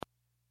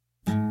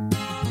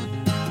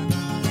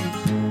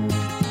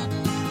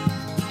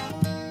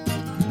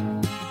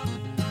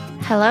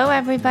Hello,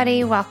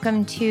 everybody.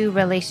 Welcome to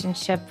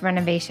Relationship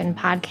Renovation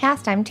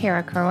Podcast. I'm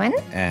Tara Kerwin.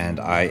 And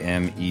I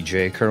am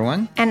EJ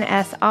Kerwin. And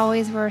as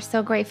always, we're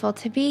so grateful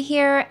to be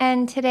here.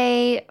 And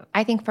today,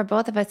 I think for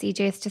both of us,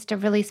 EJ, it's just a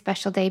really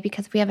special day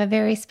because we have a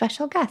very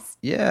special guest.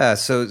 Yeah,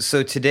 so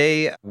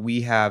today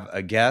we have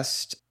a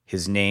guest.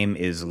 His name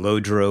is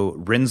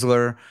Lodro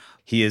Rinzler.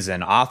 He is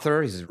an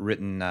author. He's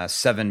written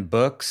 7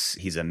 books.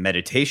 He's a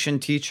meditation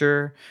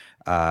teacher.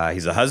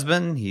 He's a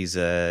husband. He's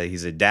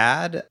a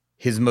dad.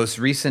 His most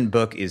recent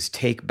book is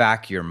Take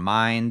Back Your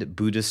Mind,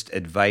 Buddhist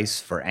Advice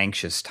for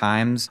Anxious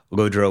Times.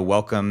 Lodro,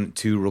 welcome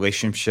to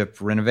Relationship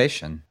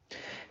Renovation.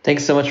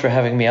 Thanks so much for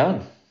having me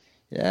on.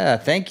 Yeah,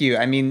 thank you.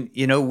 I mean,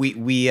 you know,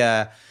 we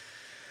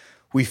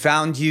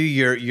found you.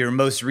 Your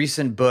most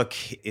recent book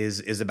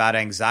is about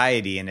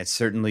anxiety, and it's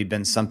certainly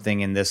been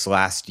something in this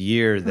last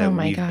year that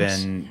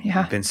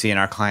we've been seeing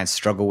our clients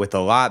struggle with a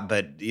lot.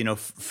 But you know,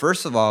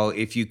 first of all,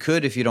 if you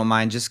don't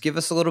mind, just give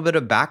us a little bit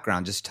of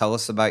background. Just tell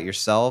us about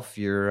yourself,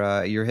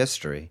 your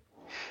history.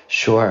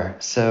 Sure.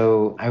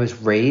 So I was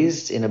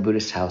raised in a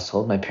Buddhist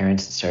household. My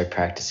parents had started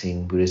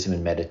practicing Buddhism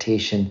and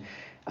meditation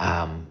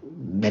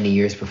many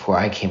years before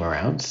I came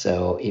around.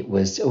 So it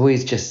was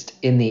always just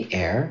in the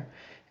air.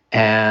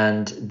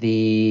 And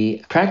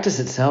the practice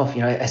itself,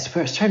 you know, I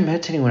started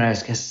meditating when I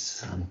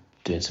was, I'm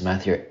doing some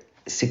math here,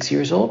 6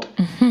 years old.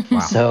 Wow.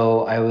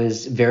 So I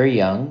was very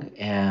young,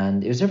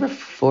 and it was never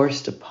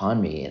forced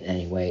upon me in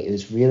any way. It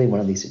was really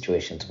one of these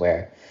situations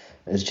where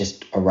it was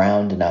just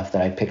around enough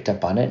that I picked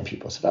up on it, and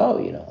people said, oh,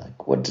 you know,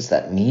 like, what does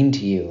that mean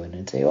to you? And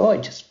I'd say, oh, I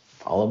just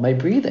follow my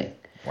breathing.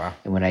 Wow.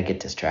 And when I get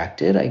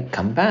distracted, I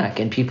come back.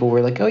 And people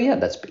were like, oh, yeah,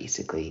 that's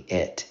basically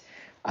it.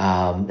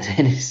 And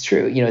it's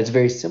true. You know, it's a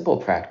very simple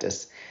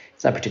practice.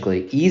 It's not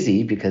particularly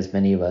easy because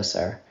many of us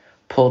are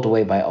pulled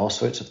away by all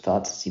sorts of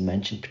thoughts, as you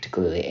mentioned,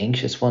 particularly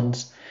anxious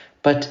ones.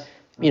 But,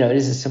 you know, it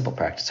is a simple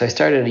practice. So I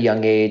started at a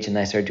young age, and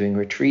I started doing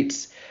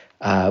retreats,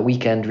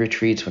 weekend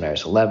retreats when I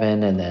was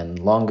 11, and then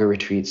longer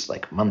retreats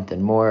like a month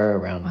and more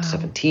around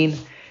 17.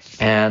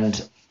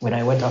 And when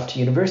I went off to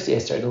university, I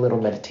started a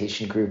little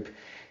meditation group,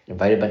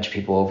 invited a bunch of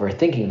people over,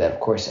 thinking that, of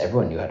course,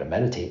 everyone knew how to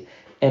meditate.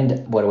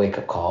 And what a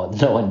wake-up call.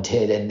 No one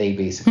did. And they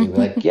basically were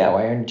like, yeah,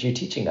 why aren't you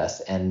teaching us?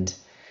 And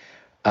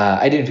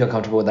I didn't feel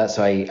comfortable with that,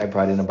 so I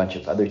brought in a bunch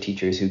of other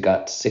teachers who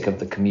got sick of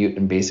the commute,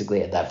 and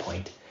basically at that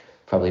point,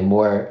 probably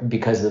more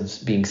because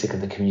of being sick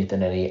of the commute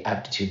than any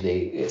aptitude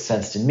they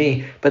sensed in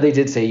me, but they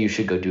did say you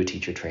should go do a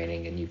teacher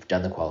training, and you've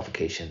done the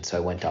qualification. So I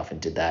went off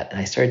and did that,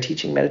 and I started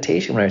teaching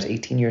meditation when I was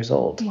 18 years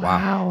old.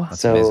 Wow.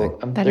 That's so amazing.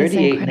 I'm That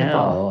 38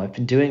 now. I've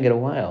been doing it a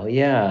while.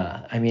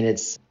 Yeah. I mean,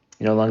 it's,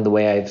 you know, along the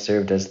way I've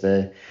served as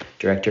the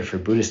director for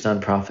Buddhist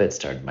nonprofit,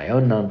 started my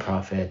own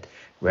nonprofit,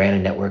 ran a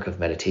network of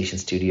meditation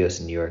studios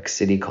in New York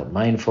City called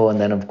Mindful. And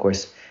then, of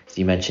course, as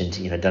you mentioned,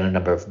 you know, done a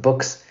number of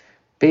books.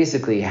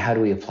 Basically, how do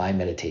we apply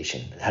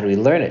meditation? How do we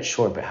learn it?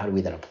 Sure, but how do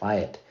we then apply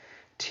it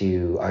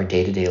to our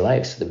day-to-day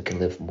life so that we can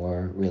live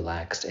more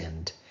relaxed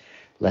and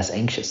less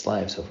anxious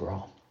lives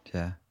overall?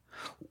 Yeah.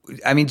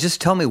 I mean,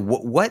 just tell me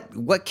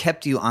what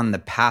kept you on the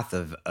path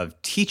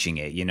of teaching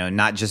it, you know,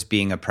 not just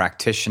being a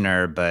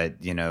practitioner,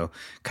 but, you know,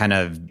 kind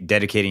of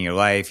dedicating your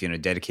life, you know,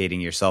 dedicating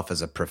yourself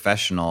as a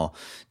professional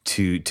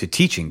to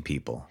teaching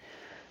people?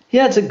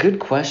 Yeah, it's a good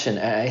question.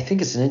 I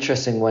think it's an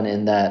interesting one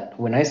in that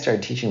when I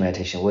started teaching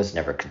meditation, it was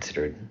never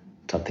considered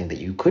something that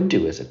you could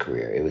do as a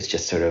career. It was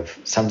just sort of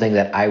something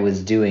that I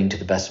was doing to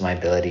the best of my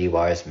ability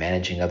while I was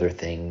managing other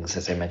things,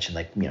 as I mentioned,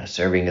 like, you know,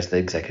 serving as the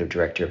executive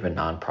director of a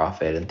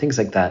nonprofit and things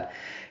like that.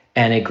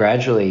 And it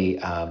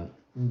gradually,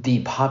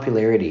 the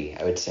popularity,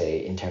 I would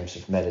say, in terms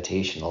of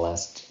meditation the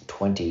last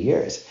 20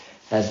 years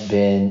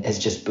has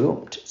just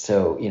boomed.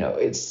 So, you know,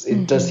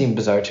 it does seem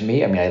bizarre to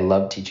me. I mean, I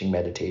love teaching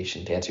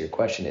meditation. To answer your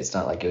question, it's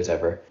not like it was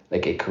ever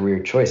like a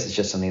career choice. It's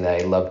just something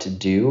that I love to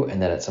do. And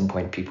then at some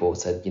point people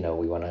said, you know,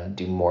 we want to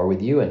do more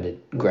with you. And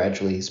it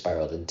gradually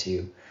spiraled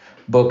into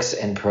books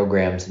and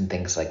programs and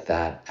things like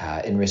that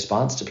in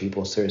response to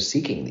people sort of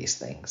seeking these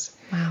things.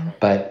 Wow.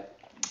 But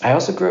I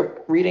also grew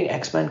up reading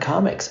X-Men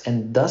comics,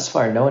 and thus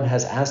far no one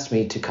has asked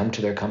me to come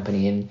to their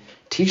company and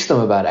teach them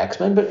about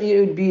X-Men, but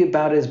it would be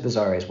about as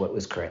bizarre as what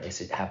was currently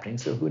happening,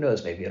 so who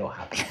knows, maybe it'll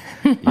happen.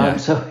 Yeah.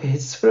 So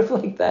it's sort of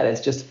like that.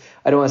 It's just,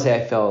 I don't want to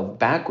say I fell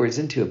backwards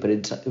into it, but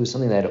it was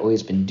something that I'd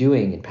always been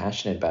doing and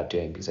passionate about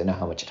doing because I know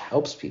how much it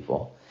helps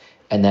people,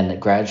 and then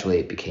gradually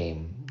it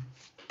became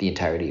the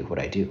entirety of what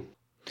I do.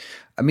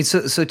 I mean,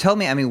 so tell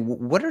me, I mean,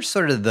 what are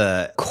sort of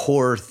the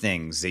core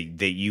things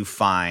that you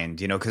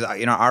find, you know, because,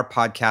 you know, our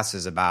podcast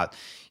is about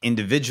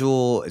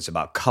individual, it's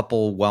about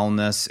couple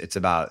wellness, it's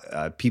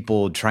about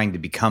people trying to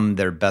become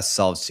their best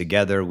selves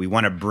together. We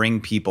want to bring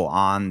people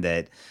on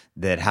that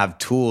have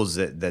tools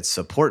that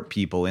support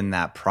people in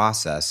that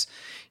process.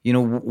 You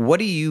know, what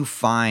do you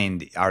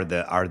find are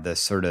the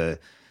sort of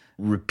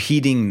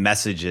repeating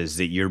messages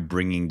that you're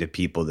bringing to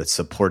people that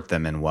support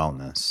them in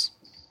wellness?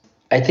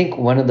 I think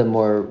one of the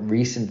more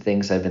recent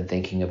things I've been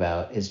thinking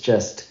about is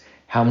just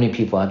how many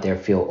people out there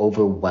feel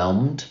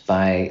overwhelmed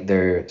by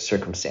their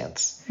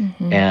circumstance.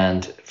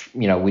 And,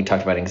 we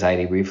talked about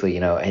anxiety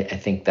briefly. I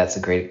think that's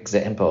a great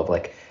example of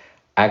like,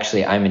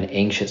 actually, I'm an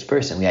anxious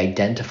person. We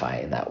identify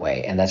in that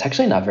way. And that's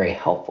actually not very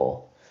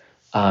helpful.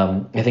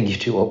 I think you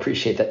two will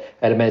appreciate that.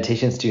 I had a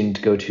meditation student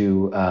go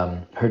to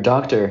her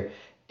doctor,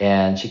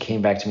 and she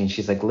came back to me and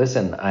she's like,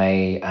 listen,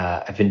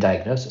 I've been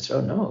diagnosed. I said,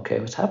 oh no,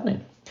 okay, what's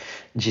happening?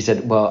 And she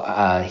said,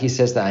 well, he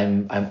says that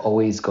I'm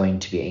always going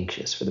to be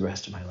anxious for the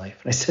rest of my life.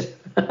 And I said,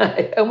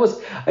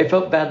 I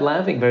felt bad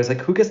laughing, but I was like,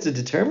 who gets to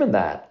determine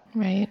that?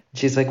 Right.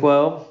 She's like,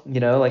 well,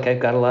 like I've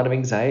got a lot of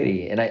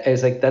anxiety. And I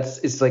was like,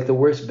 it's like the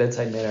worst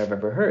bedside manner I've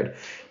ever heard,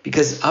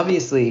 because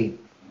obviously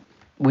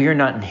we are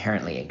not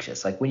inherently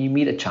anxious. Like when you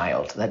meet a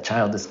child, that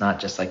child is not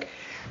just like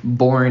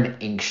born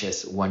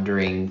anxious,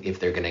 wondering if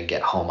they're going to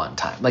get home on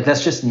time. Like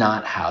that's just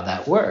not how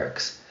that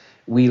works.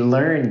 We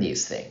learn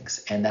these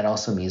things, and that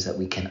also means that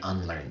we can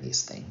unlearn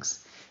these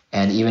things.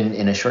 And even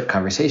in a short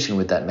conversation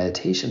with that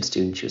meditation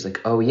student, she was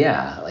like, oh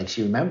yeah, like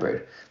she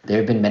remembered. There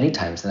have been many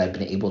times that I've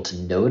been able to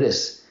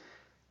notice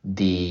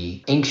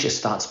the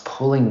anxious thoughts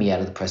pulling me out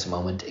of the present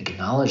moment,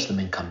 acknowledge them,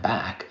 and come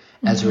back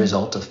as a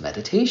result of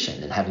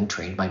meditation and having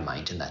trained my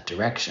mind in that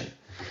direction.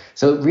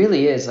 So it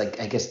really is, like,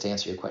 I guess to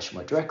answer your question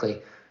more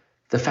directly,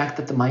 the fact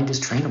that the mind is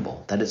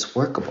trainable, that it's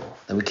workable,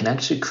 that we can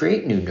actually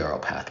create new neural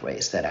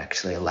pathways that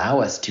actually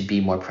allow us to be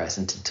more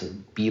present and to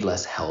be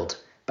less held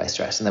by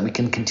stress, and that we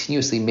can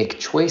continuously make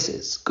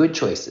choices, good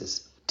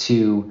choices,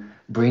 to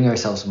bring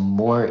ourselves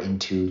more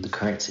into the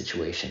current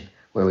situation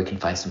where we can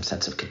find some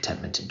sense of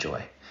contentment and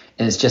joy.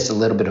 And it's just a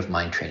little bit of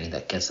mind training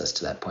that gets us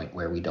to that point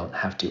where we don't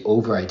have to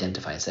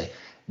over-identify and say,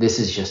 this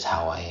is just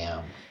how I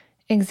am.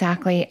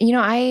 Exactly.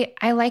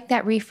 I like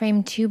that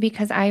reframe too,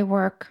 because I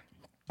work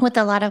with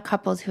a lot of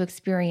couples who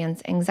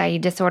experience anxiety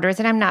disorders,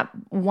 and I'm not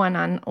one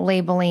on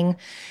labeling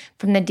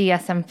from the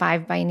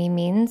DSM-5 by any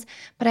means,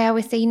 but I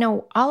always say,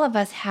 all of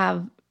us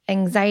have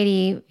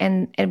anxiety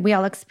and we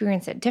all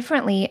experience it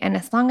differently. And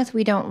as long as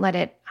we don't let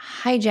it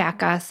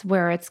hijack us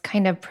where it's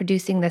kind of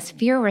producing this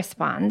fear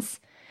response,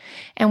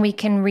 and we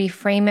can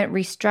reframe it,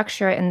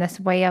 restructure it in this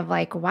way of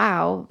like,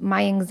 wow,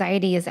 my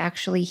anxiety is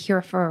actually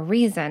here for a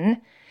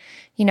reason,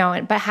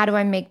 but how do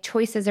I make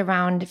choices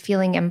around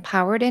feeling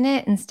empowered in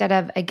it instead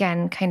of,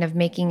 again, kind of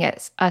making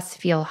us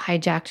feel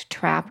hijacked,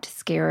 trapped,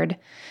 scared,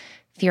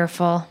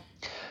 fearful?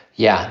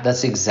 Yeah,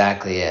 that's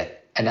exactly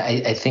it. And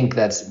I think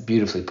that's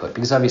beautifully put,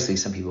 because obviously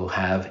some people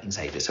have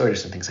anxiety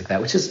disorders and things like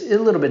that, which is a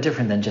little bit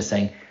different than just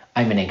saying,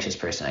 I'm an anxious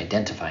person,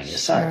 identifying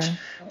as such.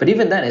 But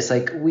even then, it's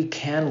like we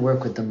can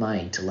work with the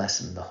mind to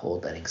lessen the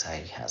hold that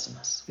anxiety has on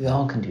us. We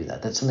all can do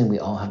that. That's something we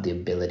all have the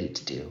ability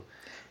to do.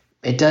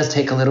 It does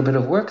take a little bit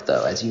of work,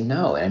 though, as you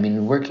know. I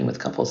mean, working with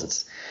couples,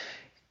 it's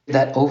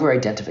that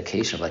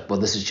over-identification of like, well,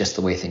 this is just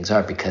the way things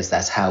are because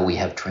that's how we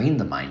have trained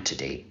the mind to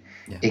date.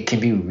 Yeah. It can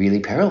be really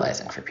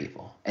paralyzing for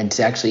people. And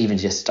to actually even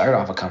just start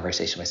off a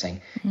conversation by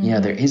saying,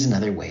 there is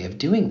another way of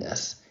doing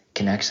this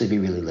can actually be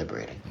really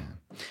liberating. Yeah.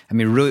 I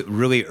mean, really,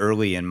 really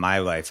early in my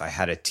life, I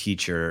had a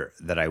teacher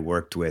that I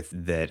worked with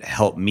that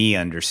helped me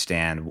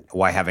understand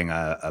why having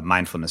a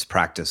mindfulness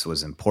practice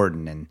was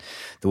important. And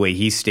the way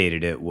he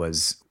stated it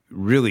was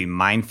really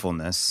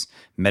mindfulness,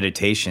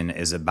 meditation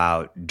is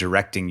about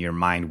directing your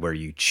mind where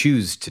you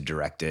choose to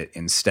direct it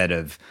instead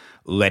of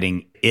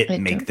letting it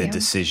make the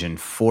decision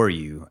for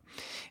you.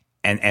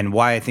 And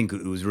why I think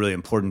it was really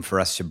important for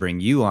us to bring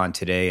you on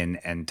today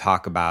and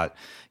talk about,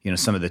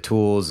 some of the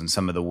tools and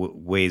some of the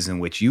ways in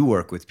which you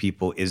work with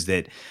people is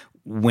that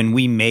when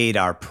we made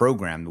our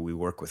program that we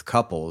work with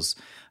couples,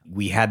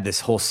 we had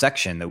this whole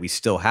section that we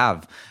still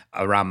have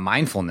around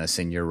mindfulness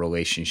in your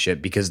relationship,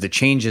 because the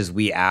changes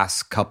we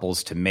ask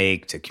couples to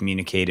make to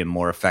communicate in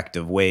more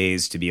effective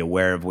ways, to be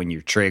aware of when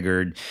you're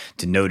triggered,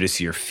 to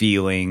notice your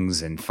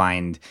feelings and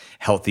find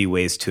healthy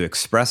ways to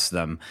express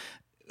them.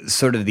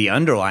 Sort of the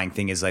underlying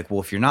thing is like, well,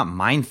 if you're not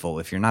mindful,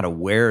 if you're not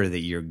aware that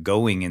you're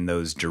going in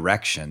those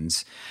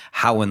directions,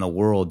 how in the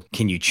world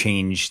can you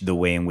change the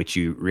way in which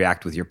you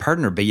react with your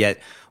partner? But yet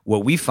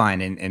what we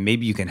find, and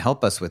maybe you can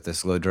help us with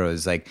this, Lodro,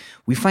 is like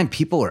we find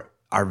people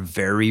are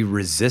very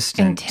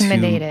resistant,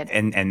 intimidated,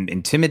 and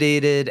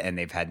intimidated, and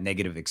they've had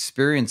negative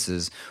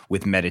experiences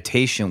with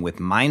meditation, with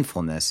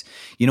mindfulness.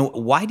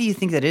 Why do you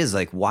think that is?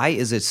 Like, why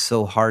is it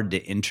so hard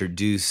to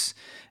introduce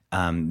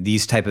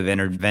these type of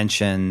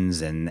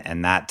interventions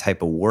and that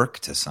type of work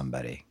to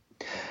somebody?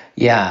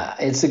 Yeah,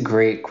 it's a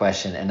great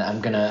question. And I'm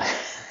going to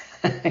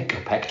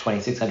go back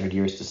 2,600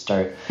 years to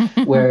start,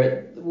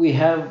 where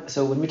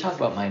so when we talk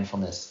about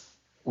mindfulness,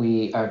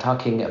 we are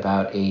talking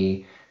about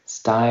a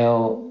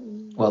style.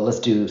 Well, let's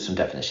do some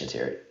definitions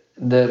here.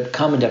 The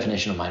common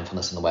definition of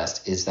mindfulness in the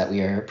West is that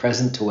we are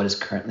present to what is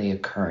currently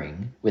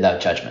occurring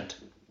without judgment.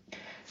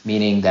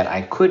 Meaning that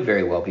I could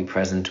very well be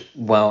present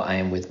while I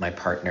am with my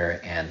partner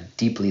and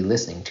deeply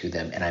listening to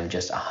them, and I'm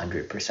just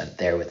 100%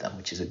 there with them,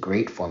 which is a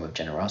great form of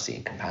generosity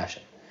and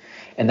compassion.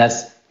 And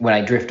that's when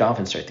I drift off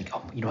and start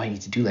thinking, I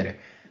need to do later.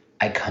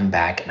 I come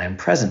back and I'm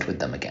present with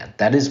them again.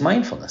 That is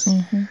mindfulness.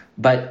 Mm-hmm.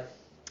 But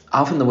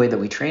often the way that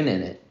we train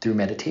in it through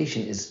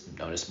meditation is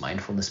known as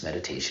mindfulness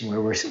meditation,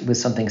 where we're with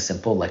something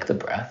simple like the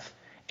breath.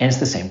 And it's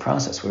the same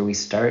process where we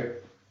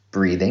start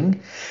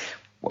breathing.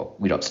 Well,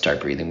 we don't start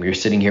breathing. We're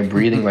sitting here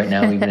breathing right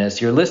now, even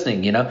as you're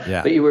listening,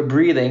 Yeah. But you were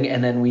breathing,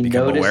 and then we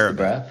Become notice aware the of it.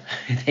 breath.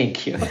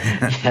 Thank you.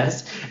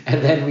 Yes.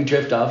 And then we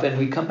drift off and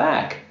we come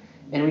back.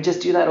 And we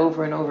just do that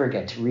over and over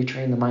again to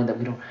retrain the mind that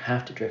we don't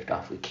have to drift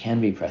off. We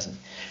can be present.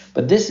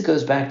 But this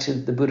goes back to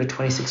the Buddha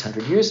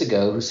 2,600 years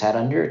ago, who sat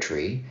under a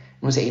tree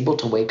and was able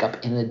to wake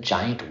up in a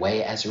giant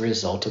way as a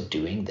result of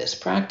doing this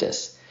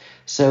practice.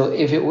 So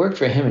if it worked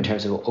for him in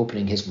terms of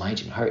opening his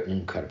mind and heart in an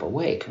incredible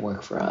way, it can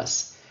work for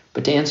us.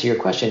 But to answer your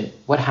question,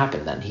 what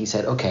happened then? He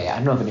said, okay, I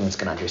don't know if anyone's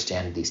going to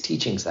understand these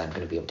teachings that I'm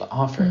going to be able to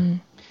offer.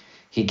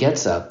 He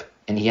gets up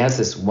and he has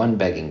this one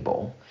begging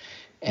bowl.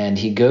 And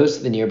he goes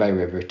to the nearby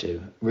river to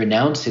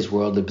renounce his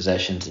worldly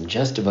possessions and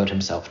just devote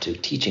himself to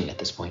teaching at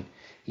this point.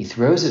 He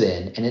throws it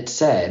in, and it's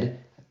said,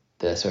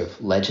 the sort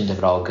of legend of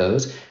it all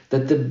goes,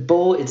 that the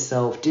bowl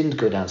itself didn't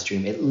go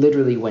downstream. It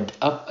literally went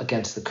up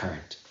against the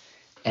current.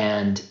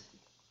 And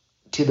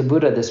to the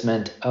Buddha, this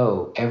meant,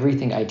 oh,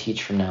 everything I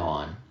teach from now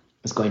on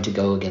is going to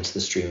go against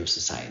the stream of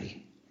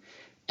society.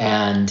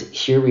 And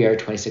here we are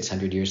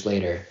 2,600 years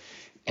later,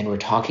 and we're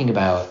talking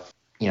about,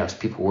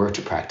 if people were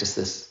to practice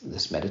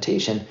this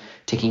meditation,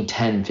 taking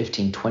 10,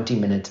 15, 20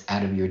 minutes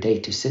out of your day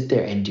to sit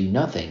there and do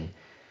nothing.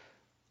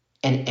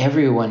 And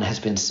everyone has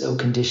been so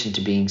conditioned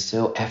to being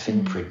so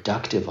effing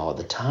productive all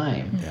the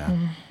time. Yeah.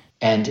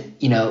 And,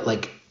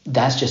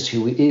 that's just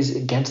who is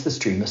against the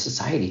stream of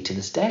society to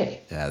this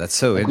day. Yeah, that's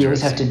so We interesting.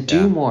 always have to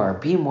do more,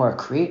 be more,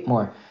 create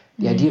more.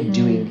 The idea of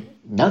doing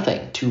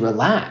nothing, to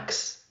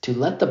relax, to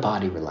let the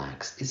body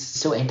relax, is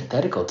so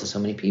antithetical to so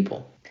many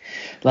people.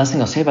 The last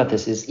thing I'll say about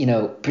this is,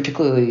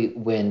 particularly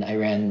when I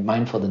ran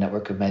Mindful, the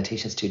network of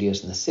meditation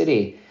studios in the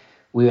city,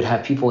 we would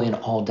have people in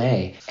all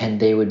day and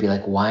they would be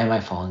like, why am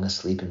I falling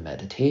asleep in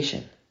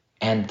meditation?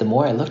 And the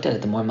more I looked at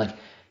it, the more I'm like,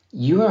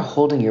 you are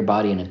holding your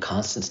body in a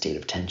constant state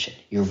of tension.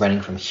 You're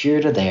running from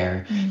here to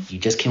there. You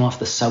just came off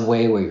the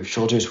subway where your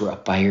shoulders were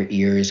up by your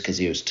ears because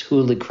it was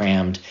totally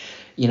crammed.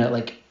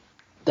 The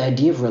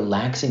idea of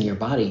relaxing your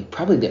body,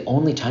 probably the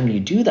only time you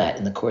do that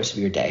in the course of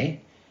your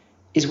day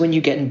is when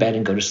you get in bed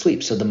and go to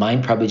sleep. So the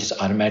mind probably just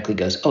automatically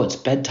goes, oh, it's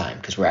bedtime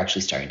because we're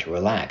actually starting to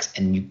relax,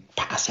 and you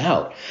pass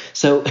out.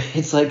 So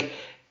it's like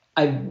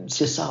I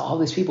just saw all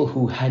these people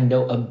who had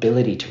no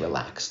ability to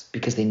relax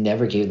because they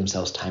never gave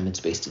themselves time and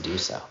space to do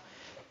so.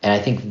 And I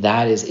think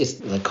it's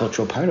the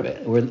cultural part of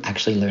it. We're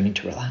actually learning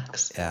to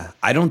relax. Yeah.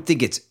 I don't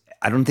think it's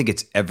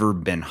ever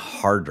been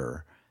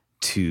harder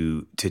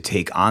to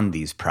take on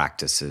these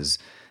practices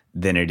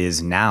than it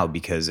is now,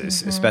 because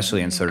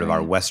especially in sort of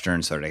our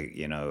Western sort of,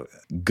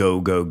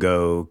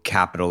 go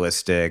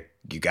capitalistic,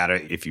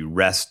 if you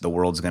rest, the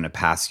world's going to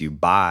pass you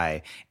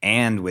by.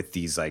 And with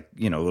these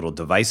little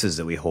devices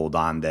that we hold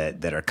on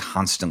that are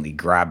constantly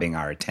grabbing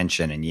our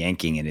attention and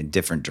yanking it in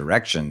different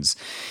directions,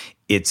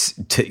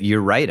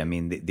 you're right. I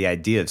mean, the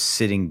idea of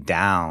sitting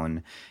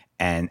down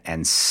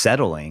and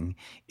settling,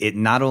 it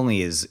not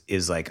only is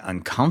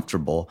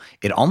uncomfortable,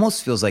 it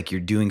almost feels like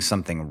you're doing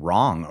something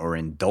wrong or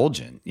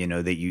indulgent,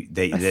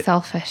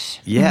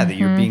 selfish. Yeah, that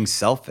you're being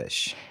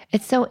selfish.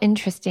 It's so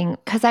interesting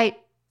because I'm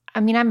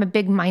a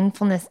big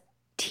mindfulness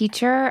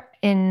teacher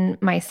in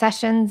my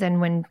sessions,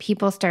 and when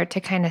people start to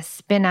kind of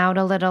spin out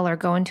a little or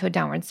go into a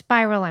downward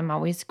spiral, I'm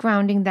always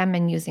grounding them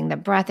and using the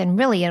breath. And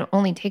really, it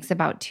only takes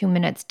about 2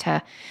 minutes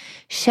to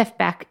shift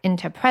back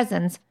into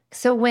presence.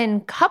 So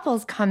when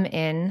couples come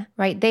in,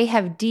 right, they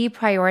have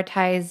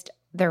deprioritized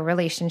their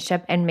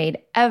relationship and made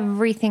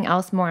everything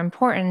else more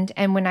important.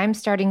 And when I'm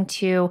starting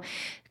to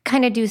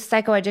kind of do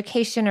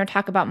psychoeducation or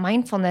talk about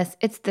mindfulness,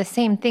 it's the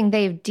same thing.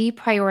 They've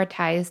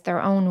deprioritized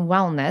their own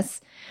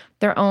wellness,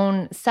 their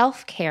own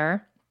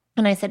self-care.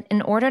 And I said,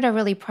 in order to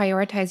really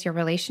prioritize your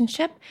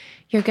relationship,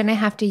 you're going to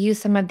have to use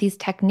some of these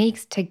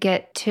techniques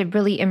to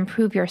really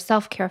improve your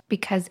self-care,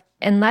 because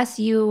unless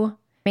you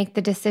make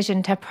the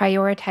decision to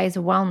prioritize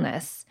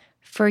wellness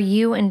for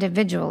you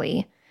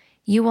individually,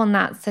 you will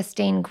not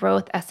sustain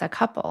growth as a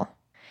couple.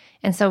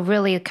 And so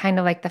really kind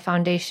of like the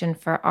foundation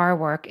for our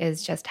work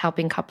is just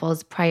helping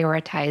couples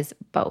prioritize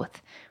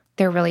both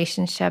their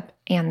relationship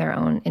and their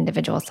own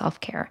individual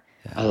self-care.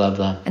 I love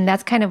that. And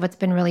that's kind of what's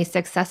been really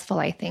successful,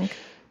 I think.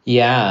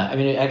 Yeah. I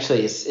mean,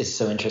 actually, it's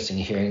so interesting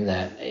hearing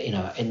that,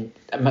 and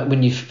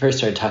when you first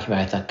started talking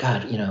about it, I thought,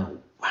 God,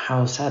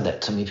 how sad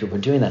that so many people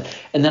are doing that.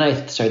 And then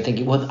I started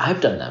thinking, well, I've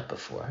done that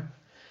before.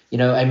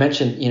 I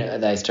mentioned,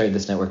 that I started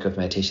this network of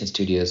meditation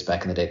studios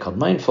back in the day called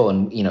Mindful,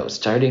 and,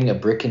 starting a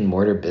brick and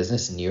mortar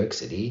business in New York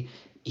City,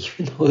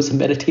 even though it was a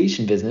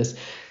meditation business,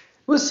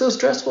 was so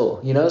stressful.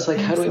 It's like,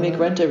 how do we make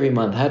rent every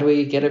month? How do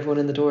we get everyone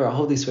in the door?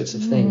 All these sorts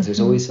of things. There's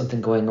always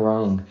something going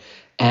wrong.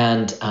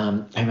 And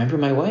I remember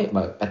my wife,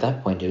 at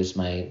that point, it was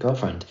my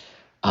girlfriend,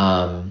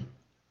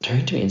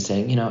 turning to me and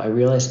saying, I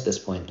realized at this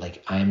point,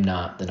 I'm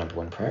not the number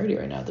one priority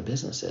right now. The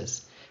business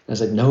is. And I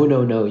was like,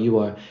 no, you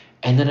are.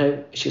 And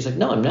then she was like,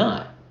 no, I'm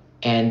not.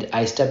 And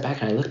I stepped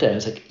back and I looked at it. I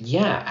was like,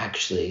 yeah,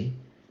 actually,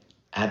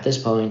 at this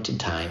point in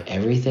time,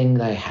 everything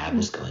that I have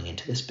is going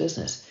into this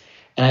business.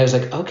 And I was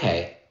like,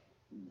 okay,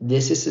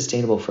 this is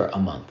sustainable for a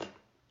month.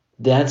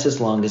 That's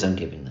as long as I'm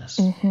giving this.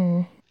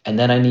 Mm-hmm. And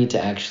then I need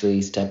to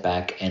actually step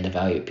back and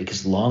evaluate,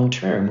 because long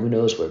term, who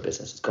knows where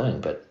business is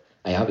going. But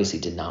I obviously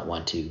did not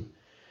want to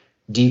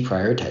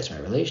deprioritize my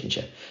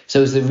relationship.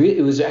 So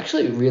it was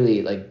actually a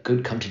really like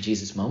good come to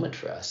Jesus moment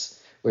for us,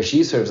 where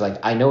she sort of was like,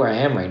 I know where I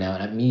am right now.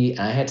 And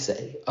I had to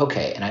say,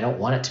 okay, and I don't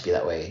want it to be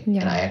that way.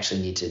 Yeah. And I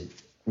actually need to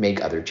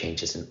make other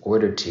changes in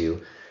order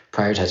to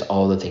prioritize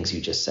all the things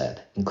you just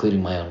said,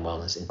 including my own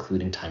wellness,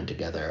 including time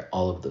together,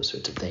 all of those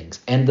sorts of things.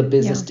 And the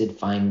business did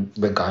fine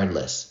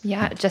regardless.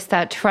 Yeah, just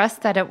that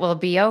trust that it will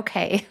be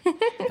okay.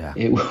 Yeah.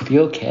 It will be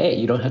okay.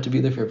 You don't have to be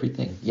there for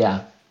everything.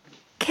 Yeah.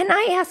 Can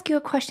I ask you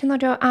a question,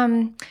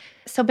 Lodro?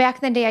 So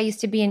back in the day, I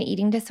used to be an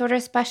eating disorder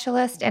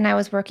specialist, and I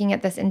was working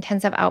at this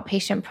intensive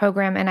outpatient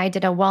program, and I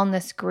did a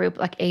wellness group,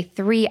 like a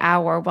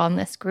 3-hour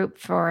wellness group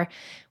for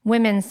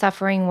women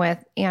suffering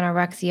with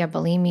anorexia,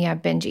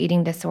 bulimia, binge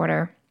eating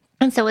disorder.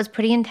 And so it was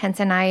pretty intense.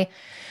 And I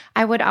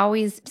would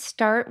always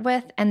start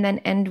with and then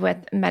end with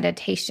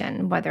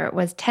meditation, whether it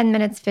was 10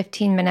 minutes,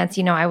 15 minutes,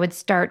 I would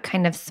start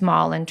kind of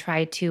small and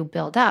try to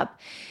build up.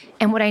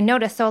 And what I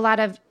noticed, so a lot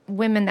of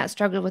women that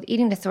struggle with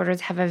eating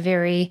disorders have a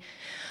very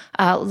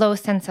low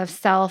sense of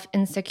self,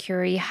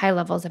 insecurity, high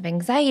levels of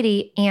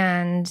anxiety.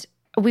 And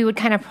we would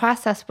kind of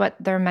process what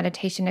their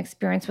meditation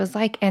experience was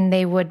like. And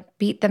they would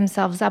beat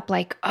themselves up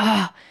like,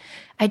 oh,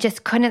 I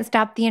just couldn't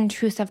stop the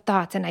intrusive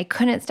thoughts, and I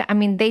couldn't stop. I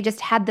mean, they just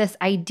had this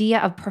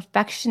idea of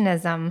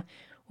perfectionism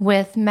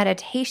with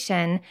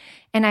meditation.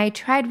 And I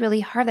tried really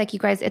hard, like you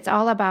guys, it's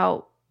all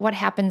about what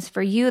happens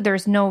for you.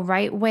 There's no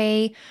right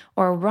way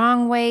or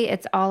wrong way.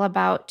 It's all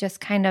about just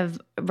kind of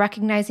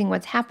recognizing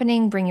what's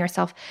happening, bring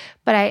yourself.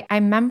 But I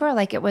remember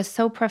like it was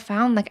so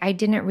profound. Like I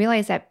didn't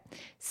realize that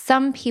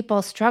some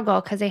people struggle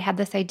because they had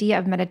this idea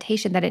of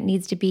meditation that it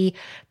needs to be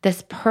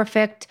this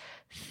perfect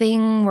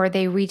thing where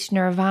they reach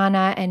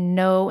nirvana and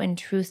no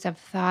intrusive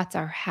thoughts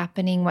are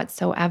happening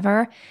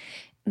whatsoever.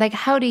 Like,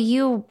 how do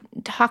you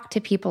talk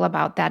to people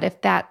about that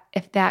if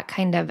that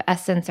kind of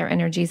essence or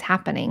energy is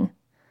happening?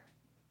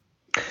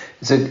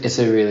 It's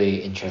a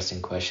really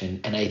interesting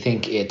question. And I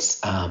think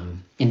it's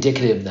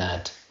indicative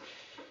that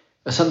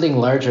something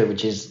larger,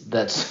 which is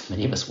that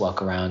many of us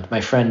walk around. My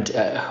friend,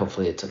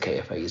 hopefully it's okay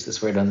if I use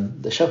this word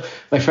on the show.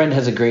 My friend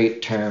has a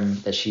great term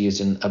that she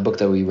used in a book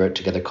that we wrote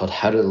together called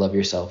How to Love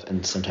Yourself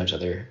and Sometimes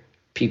Other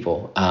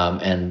People.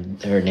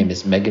 And her name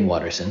is Megan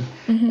Watterson.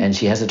 Mm-hmm. And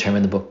she has a term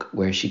in the book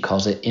where she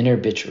calls it inner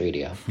bitch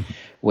radio,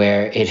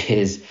 where it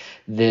is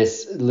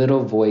this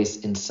little voice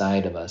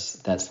inside of us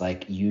that's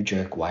like, you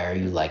jerk, why are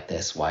you like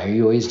this? Why are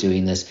you always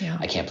doing this? Yeah.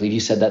 I can't believe you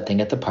said that thing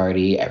at the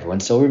party. Everyone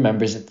still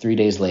remembers it 3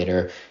 days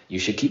later. You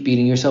should keep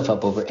beating yourself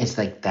up over it. It's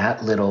like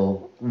that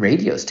little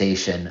radio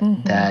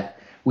station that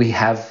we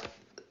have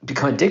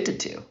become addicted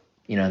to,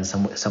 in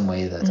some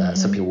way that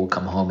some people will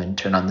come home and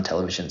turn on the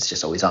television. It's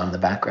just always on in the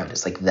background.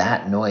 It's like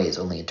that noise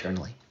only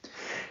internally.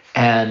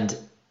 And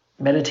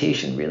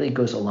meditation really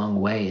goes a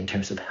long way in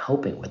terms of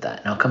helping with that.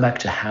 And I'll come back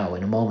to how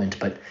in a moment,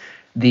 but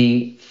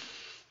the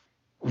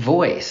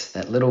voice,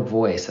 that little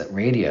voice, that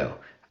radio,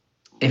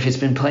 if it's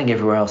been playing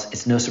everywhere else,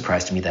 it's no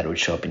surprise to me that it would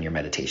show up in your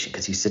meditation,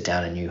 because you sit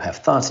down and you have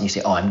thoughts and you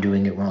say, oh, I'm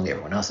doing it wrong.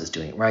 Everyone else is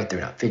doing it right. They're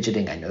not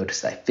fidgeting. I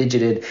noticed I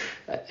fidgeted.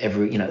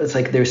 It's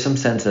like there's some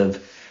sense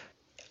of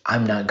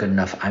I'm not good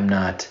enough. I'm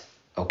not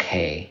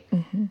okay.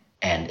 Mm-hmm.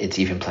 And it's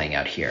even playing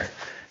out here.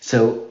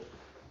 So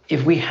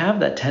if we have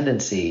that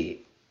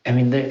tendency, I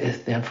mean,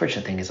 the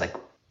unfortunate thing is like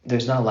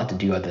there's not a lot to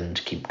do other than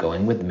to keep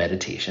going with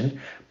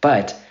meditation,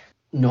 but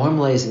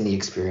normalizing the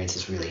experience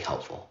is really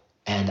helpful.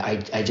 And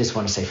I just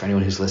want to say for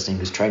anyone who's listening,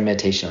 who's tried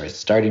meditation or is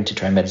starting to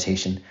try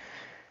meditation,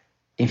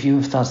 if you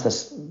have thoughts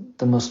that's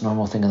the most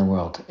normal thing in the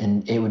world,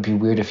 and it would be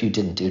weird if you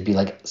didn't. It would be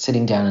like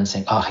sitting down and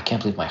saying, oh, I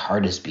can't believe my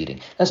heart is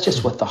beating. That's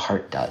just what the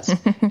heart does.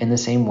 In the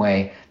same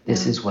way,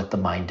 this is what the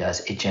mind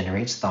does. It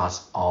generates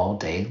thoughts all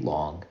day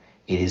long.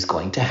 It is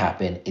going to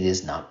happen. It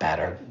is not bad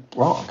or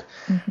wrong.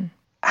 Mm-hmm.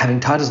 Having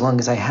taught as long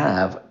as I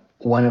have,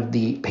 one of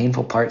the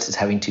painful parts is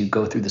having to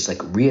go through this like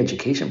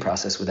re-education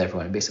process with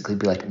everyone and basically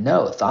be like,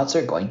 no, thoughts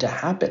are going to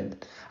happen.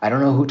 I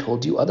don't know who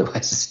told you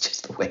otherwise. It's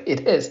just the way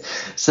it is.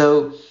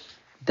 So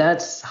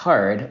that's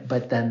hard.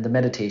 But then the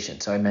meditation.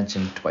 So I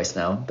mentioned twice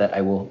now that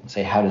I will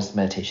say, how does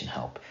meditation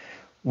help?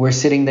 We're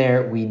sitting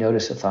there, we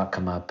notice a thought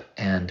come up,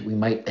 and we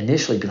might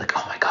initially be like,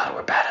 oh my God,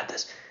 we're bad at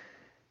this.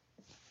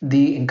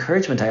 The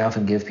encouragement I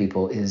often give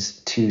people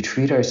is to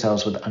treat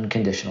ourselves with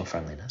unconditional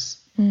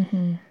friendliness.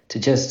 Mm-hmm. To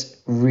just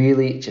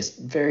really, just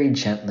very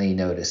gently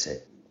notice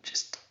it.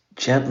 Just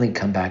gently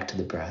come back to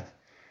the breath.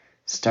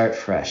 Start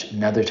fresh.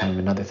 Another time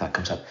another thought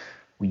comes up,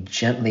 we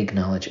gently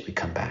acknowledge it, we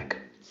come back.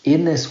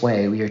 In this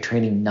way, we are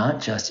training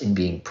not just in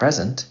being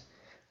present,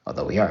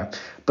 although we are,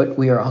 but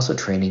we are also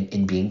training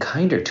in being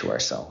kinder to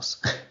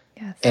ourselves.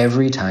 Yes.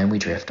 Every time we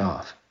drift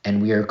off.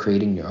 And we are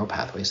creating neural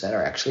pathways that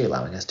are actually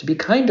allowing us to be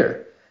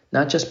kinder,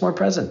 not just more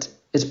present.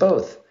 It's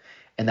both.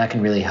 And that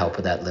can really help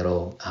with that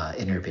little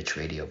inner bitch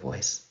radio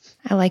voice.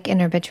 I like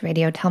Inner Bitch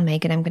Radio. Tell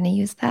Megan I'm going to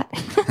use that.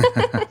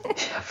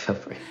 Yeah, feel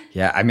free.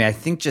 Yeah, I mean, I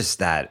think just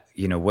that,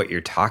 what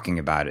you're talking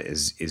about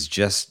is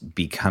just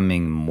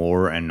becoming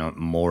more and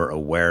more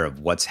aware of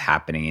what's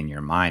happening in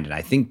your mind. And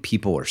I think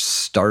people are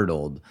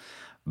startled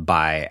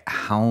by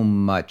how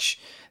much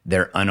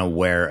they're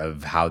unaware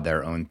of how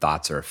their own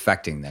thoughts are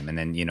affecting them. And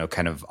then,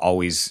 kind of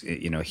always,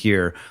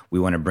 here we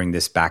want to bring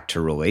this back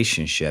to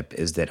relationship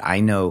is that I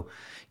know,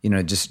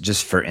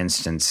 just for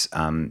instance,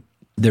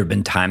 there have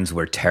been times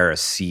where Tara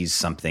sees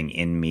something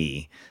in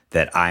me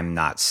that I'm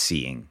not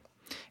seeing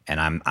and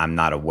I'm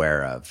not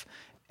aware of.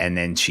 And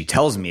then she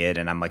tells me it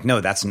and I'm like, no,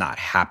 that's not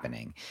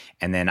happening.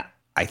 And then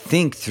I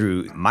think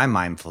through my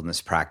mindfulness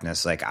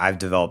practice, like I've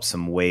developed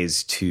some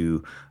ways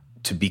to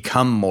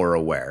become more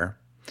aware.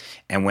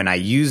 And when I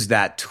use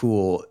that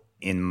tool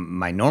in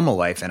my normal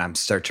life and I'm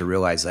start to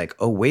realize like,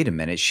 oh, wait a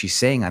minute, she's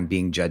saying I'm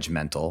being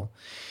judgmental.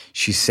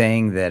 She's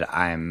saying that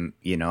I'm,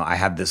 I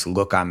have this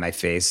look on my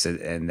face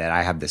and that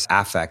I have this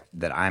affect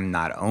that I'm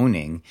not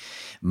owning.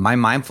 My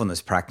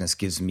mindfulness practice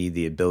gives me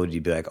the ability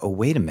to be like, oh,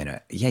 wait a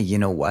minute. Yeah, you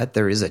know what?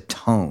 There is a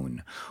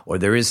tone or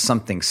there is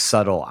something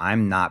subtle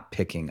I'm not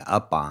picking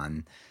up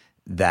on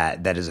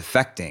that is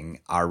affecting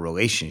our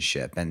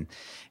relationship. And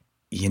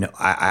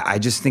I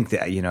just think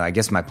that, I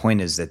guess my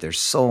point is that there's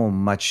so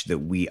much that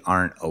we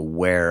aren't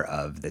aware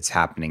of that's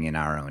happening in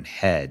our own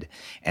head.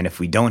 And if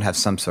we don't have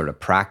some sort of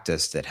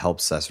practice that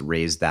helps us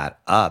raise that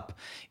up,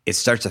 it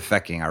starts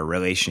affecting our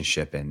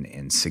relationship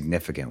in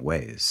significant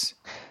ways.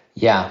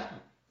 Yeah,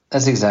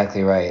 that's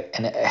exactly right.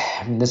 And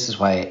I mean, this is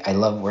why I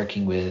love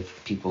working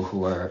with people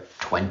who are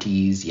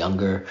 20s,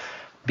 younger,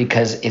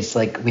 because it's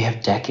like we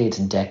have decades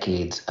and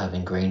decades of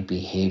ingrained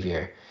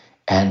behavior.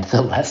 And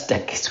the less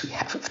decades we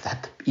have of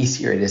that, the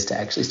easier it is to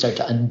actually start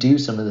to undo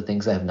some of the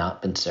things that have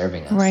not been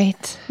serving us.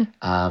 Right.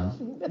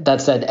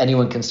 That said,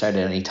 anyone can start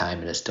at any time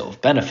and it's still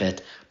of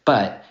benefit,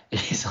 but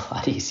it is a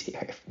lot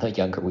easier the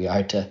younger we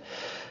are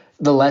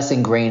the less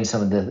ingrained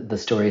some of the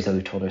stories that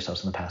we've told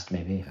ourselves in the past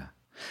maybe. Yeah.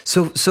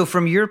 So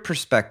from your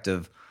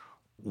perspective,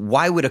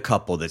 why would a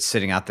couple that's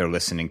sitting out there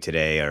listening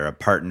today or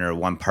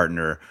one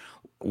partner,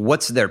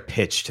 what's their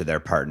pitch to their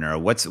partner?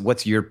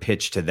 What's your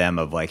pitch to them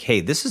of like,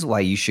 hey, this is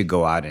why you should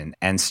go out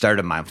and start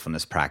a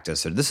mindfulness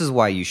practice, or this is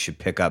why you should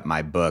pick up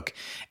my book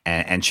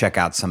and check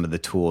out some of the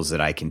tools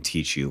that I can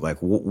teach you? Like,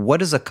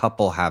 what does a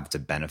couple have to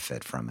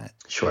benefit from it?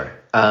 Sure.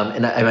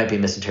 And I might be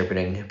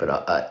misinterpreting,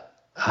 but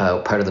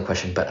part of the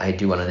question, but I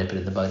do want to nip it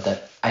in the bud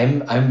that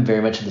I'm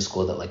very much in the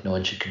school that like no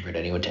one should convert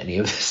anyone to any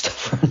of this stuff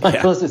from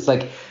mindfulness. Yeah. It's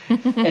like,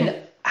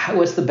 and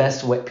what's the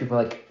best way? People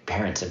are like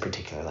parents in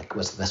particular, like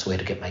what's the best way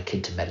to get my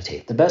kid to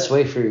meditate? The best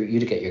way for you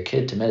to get your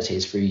kid to meditate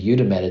is for you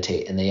to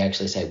meditate, and they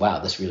actually say, "Wow,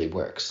 this really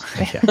works."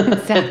 Yeah.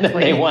 Exactly. And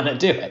they want to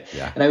do it.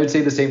 Yeah. And I would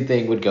say the same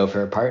thing would go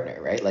for a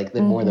partner, right? Like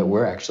the more that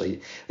we're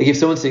actually like, if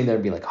someone's sitting there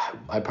and be like, "Oh,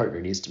 my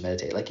partner needs to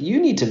meditate," like you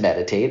need to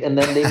meditate, and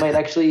then they might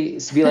actually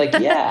be like,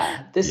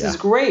 "Yeah, this is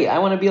great. I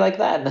want to be like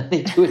that," and then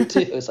they do it too.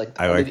 It's like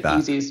the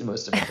easiest and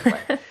most effective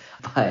way.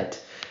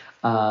 But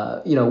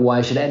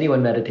why should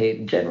anyone meditate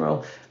in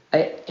general?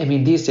 I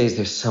mean, these days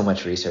there's so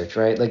much research,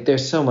 right? Like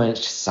there's so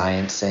much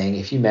science saying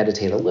if you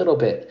meditate a little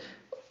bit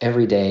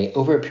every day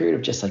over a period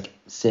of just like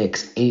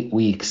 6-8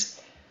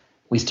 weeks,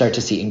 we start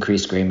to see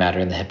increased gray matter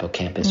in the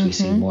hippocampus. Mm-hmm. We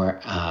see more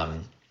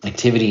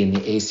activity in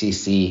the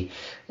ACC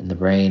in the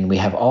brain. We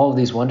have all of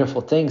these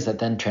wonderful things that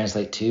then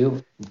translate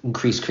to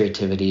increased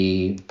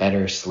creativity,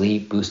 better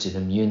sleep, boosted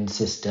immune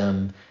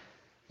system,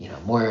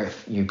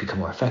 you become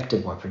more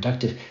effective, more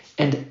productive.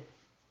 And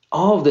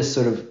all of this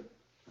sort of,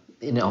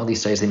 in all these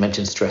studies, they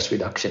mentioned stress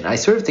reduction. I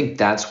sort of think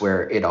that's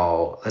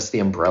the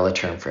umbrella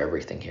term for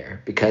everything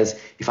here. Because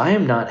if I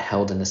am not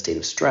held in a state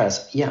of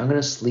stress, I'm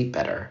going to sleep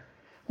better.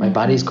 My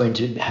body's going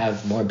to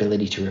have more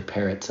ability to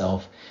repair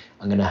itself.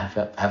 I'm going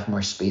to have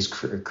more space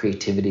for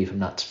creativity if I'm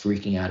not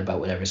freaking out about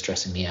whatever's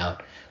stressing me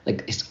out.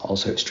 Like it's all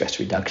sort of stress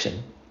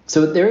reduction.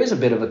 So there is a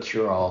bit of a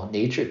cure-all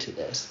nature to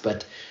this.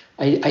 But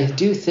I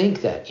do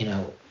think that,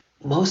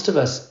 most of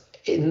us,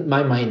 in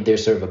my mind,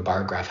 there's sort of a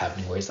bar graph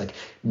happening where it's like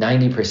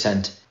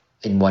 90%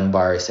 in one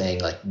bar saying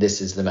like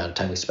this is the amount of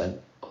time we spent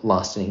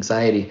lost in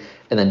anxiety,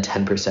 and then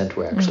 10%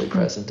 were actually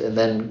present. And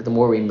then the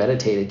more we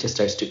meditate, it just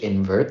starts to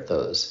invert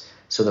those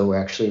so that we're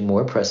actually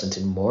more present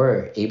and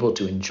more able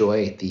to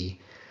enjoy the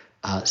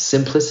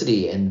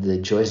simplicity and the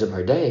joys of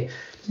our day,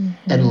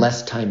 and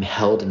less time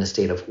held in a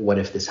state of what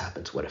if this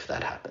happens, what if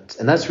that happens.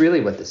 And that's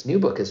really what this new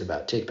book is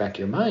about, Take Back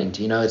Your Mind.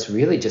 It's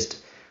really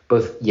just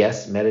both,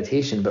 yes,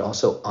 meditation, but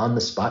also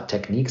on-the-spot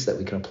techniques that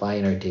we can apply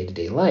in our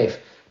day-to-day life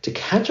to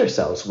catch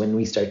ourselves when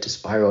we start to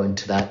spiral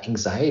into that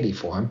anxiety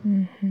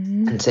form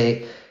and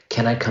say,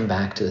 can I come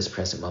back to this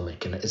present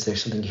moment? Is there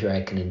something here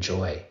I can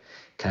enjoy?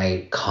 Can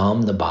I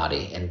calm the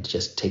body and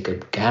just take a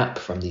gap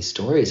from these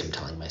stories I'm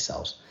telling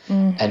myself?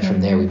 And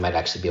from there, we might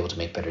actually be able to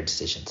make better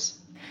decisions.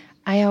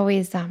 I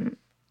always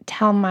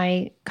tell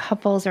my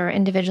couples or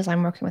individuals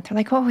I'm working with, they're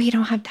like, oh, you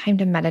don't have time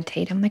to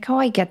meditate. I'm like, oh,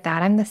 I get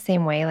that. I'm the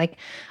same way. Like,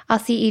 I'll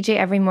see EJ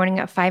every morning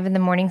at 5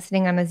 a.m.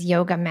 sitting on his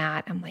yoga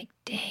mat. I'm like,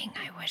 dang,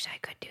 I wish I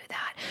could do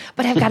that.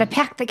 But I've got to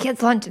pack the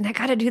kids' lunch, and I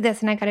got to do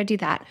this, and I got to do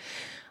that.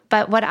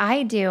 But what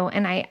I do,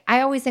 and I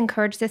always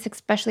encourage this,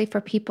 especially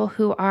for people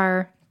who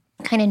are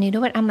kind of new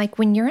to it, I'm like,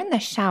 when you're in the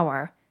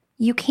shower,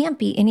 you can't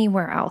be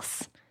anywhere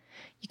else.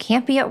 You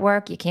can't be at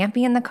work. You can't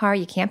be in the car.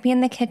 You can't be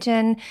in the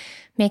kitchen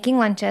making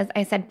lunches.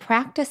 I said,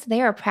 practice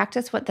there.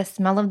 Practice what the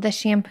smell of the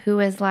shampoo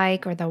is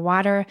like, or the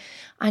water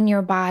on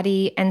your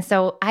body. And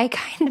so I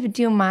kind of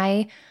do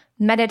my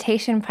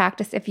meditation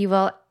practice, if you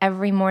will,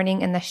 every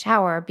morning in the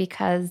shower,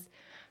 because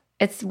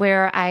it's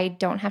where I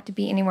don't have to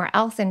be anywhere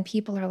else. And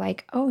people are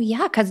like, oh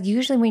yeah, because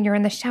usually when you're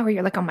in the shower,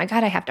 you're like, oh my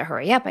God, I have to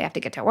hurry up. I have to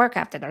get to work. I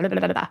have to blah, blah,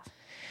 blah, blah.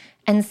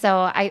 And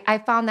so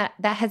I found that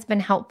has been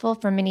helpful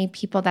for many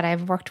people that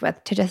I've worked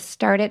with, to just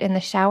start it in the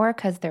shower,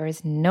 because there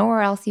is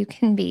nowhere else you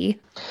can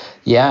be.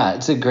 Yeah,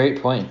 it's a great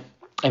point.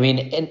 I mean,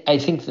 and I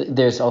think that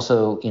there's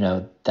also,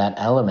 that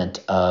element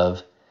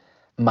of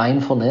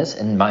mindfulness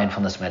and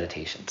mindfulness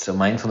meditation. So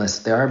mindfulness,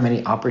 there are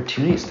many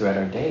opportunities throughout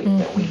our day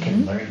that we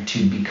can learn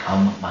to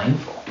become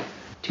mindful,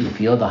 to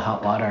feel the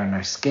hot water on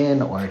our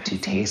skin, or to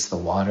taste the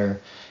water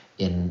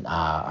in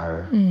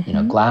our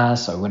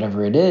glass, or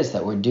whatever it is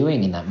that we're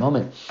doing in that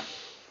moment.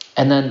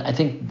 And then I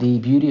think the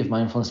beauty of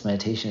mindfulness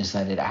meditation is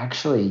that it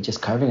actually,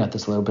 just carving out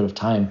this little bit of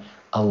time,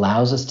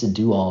 allows us to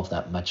do all of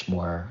that much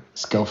more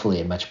skillfully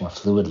and much more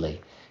fluidly.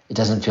 It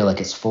doesn't feel like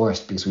it's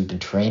forced, because we've been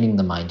training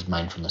the mind in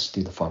mindfulness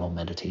through the formal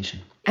meditation.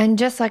 And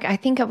just like, I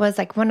think it was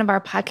like one of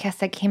our podcasts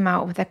that came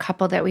out with a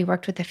couple that we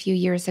worked with a few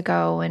years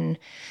ago, and,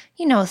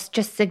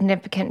 just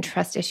significant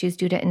trust issues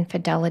due to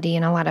infidelity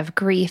and a lot of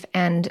grief.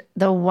 And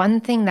the one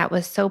thing that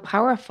was so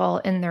powerful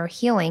in their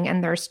healing,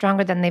 and they're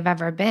stronger than they've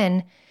ever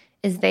been,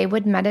 is they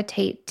would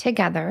meditate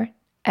together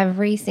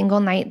every single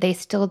night. They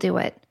still do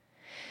it.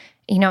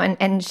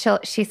 And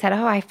she said,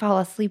 oh, I fall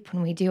asleep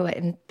when we do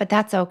it. But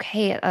that's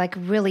okay. It like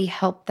really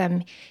helped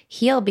them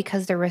heal,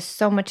 because there was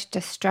so much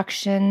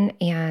destruction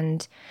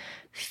and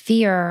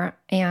fear.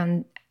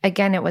 And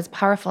again, it was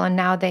powerful. And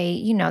now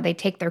they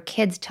take their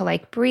kids to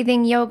like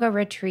breathing yoga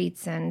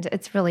retreats. And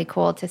it's really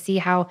cool to see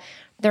how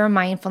their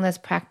mindfulness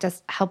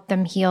practice helped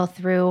them heal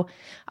through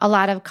a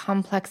lot of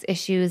complex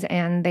issues.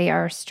 And they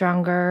are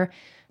stronger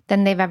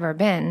than they've ever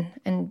been.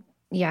 And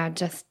yeah,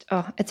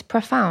 it's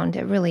profound.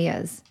 It really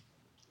is.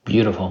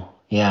 Beautiful.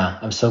 Yeah,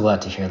 I'm so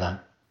glad to hear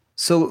that.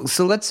 So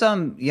let's I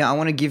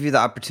want to give you the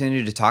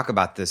opportunity to talk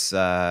about this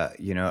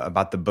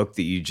about the book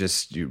that you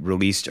just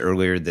released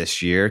earlier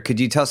this year. Could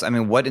you tell us,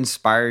 what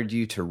inspired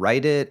you to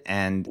write it,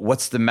 and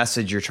what's the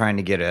message you're trying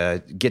to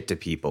get to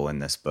people in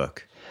this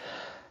book?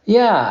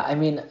 Yeah,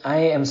 I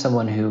am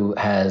someone who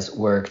has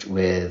worked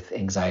with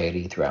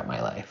anxiety throughout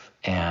my life,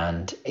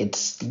 and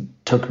it's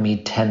took me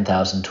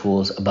 10,000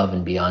 tools above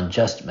and beyond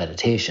just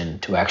meditation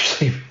to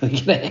actually really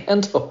get a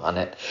handle on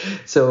it.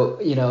 So,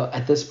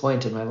 at this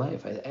point in my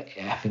life,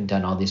 having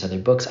done all these other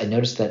books, I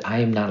noticed that I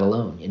am not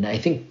alone. And I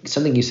think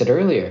something you said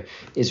earlier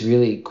is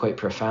really quite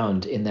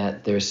profound, in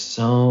that there's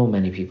so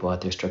many people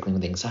out there struggling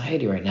with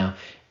anxiety right now,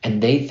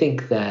 and they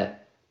think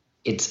that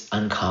it's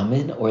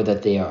uncommon or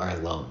that they are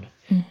alone.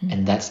 Mm-hmm.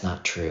 And that's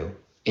not true.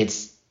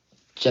 It's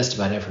just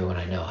about everyone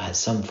I know has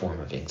some form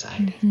of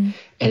anxiety. Mm-hmm.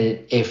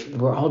 And if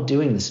we're all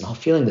doing this and all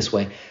feeling this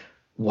way,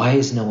 why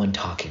is no one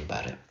talking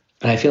about it?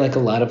 And I feel like a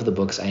lot of the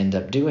books I end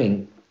up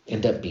being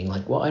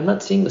like, well, I'm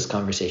not seeing this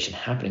conversation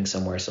happening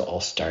somewhere, so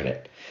I'll start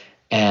it.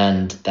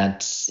 And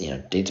that's,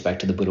 dates back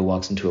to the Buddha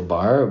Walks into a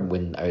Bar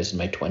when I was in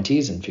my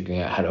 20s, and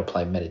figuring out how to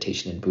apply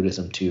meditation and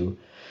Buddhism to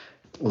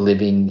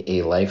living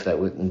a life that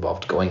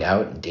involved going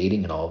out and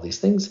dating and all of these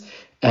things.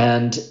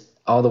 And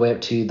all the way up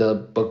to the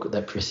book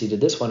that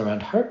preceded this one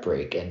around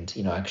heartbreak, and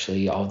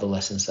actually all the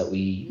lessons that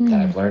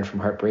I've learned from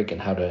heartbreak, and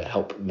how to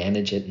help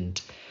manage it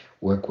and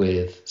work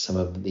with some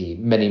of the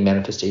many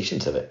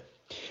manifestations of it.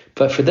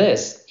 But for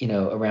this,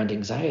 around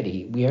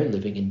anxiety, we are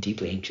living in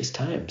deeply anxious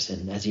times,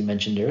 and as you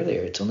mentioned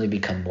earlier, it's only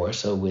become more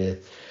so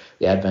with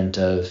the advent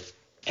of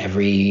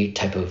every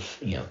type of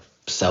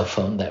cell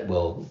phone that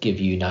will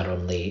give you not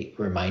only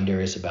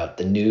reminders about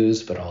the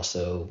news, but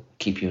also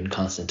keep you in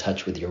constant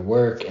touch with your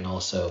work, and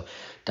also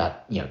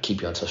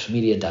keep you on social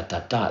media, ...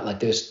 Like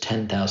there's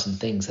 10,000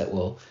 things that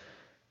will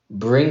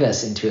bring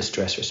us into a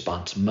stress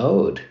response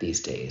mode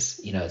these days.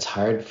 It's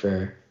hard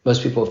for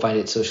most people, find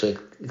it socially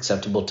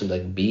acceptable to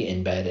like be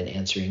in bed and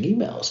answering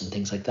emails and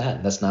things like that.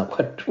 And that's not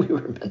what we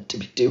were meant to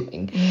be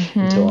doing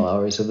until all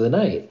hours of the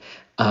night.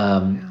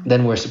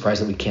 Then we're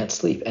surprised that we can't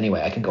sleep.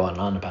 Anyway, I can go on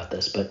and on about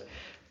this, but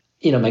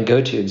my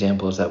go-to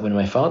example is that when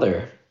my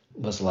father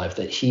was alive,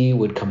 that he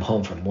would come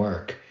home from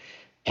work,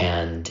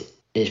 and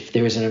if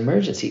there was an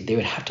emergency, they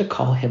would have to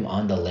call him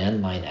on the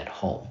landline at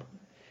home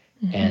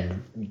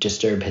and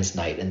disturb his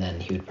night. And then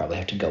he would probably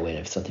have to go in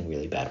if something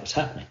really bad was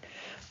happening.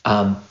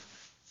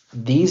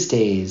 These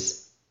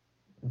days,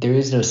 there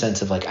is no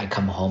sense of like, I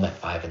come home at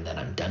 5 and then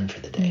I'm done for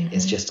the day.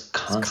 It's just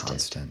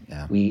constant.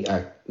 Yeah. We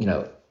are,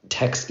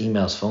 texts,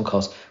 emails, phone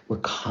calls. We're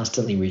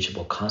constantly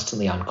reachable,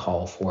 constantly on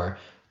call for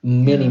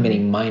many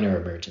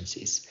minor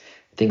emergencies,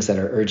 things that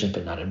are urgent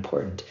but not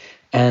important.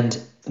 And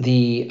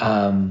the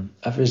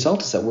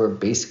result is that we're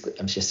basically,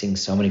 I'm just seeing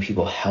so many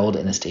people held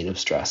in a state of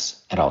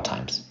stress at all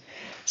times.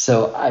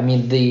 So, I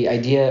mean, the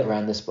idea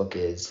around this book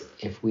is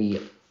if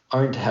we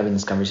aren't having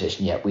this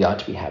conversation yet, we ought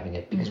to be having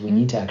it, because we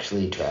need to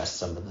actually address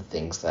some of the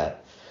things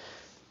that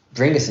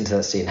bring us into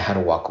that state and how to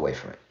walk away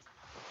from it.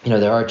 You know,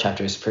 there are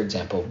chapters, for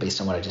example,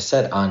 based on what I just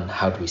said, on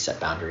how do we set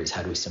boundaries,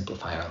 how do we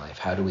simplify our life,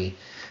 how do we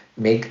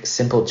make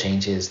simple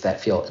changes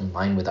that feel in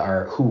line with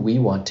who we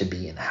want to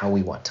be and how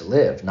we want to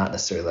live. Not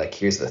necessarily like,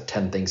 here's the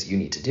 10 things you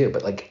need to do,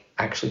 but like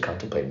actually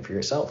contemplating for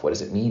yourself. What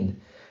does it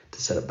mean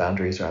to set up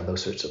boundaries around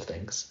those sorts of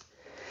things?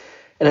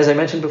 And as I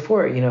mentioned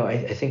before, you know,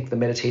 I think the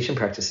meditation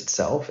practice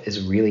itself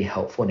is really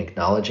helpful in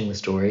acknowledging the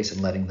stories and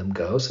letting them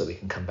go so we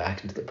can come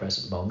back into the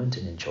present moment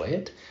and enjoy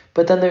it.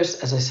 But then there's,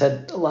 as I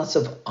said, lots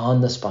of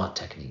on-the-spot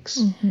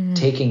techniques.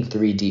 Taking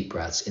 3 deep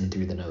breaths in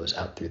through the nose,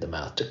 out through the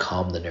mouth to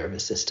calm the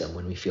nervous system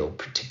when we feel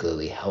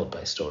particularly held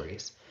by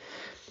stories.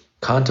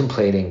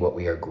 Contemplating what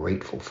we are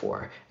grateful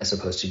for, as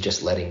opposed to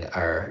just letting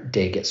our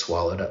day get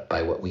swallowed up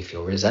by what we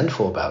feel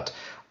resentful about.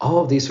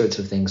 All of these sorts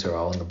of things are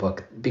all in the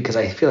book, because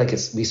I feel like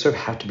we sort of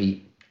have to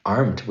be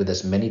armed with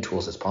as many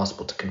tools as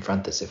possible to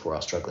confront this if we're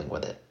all struggling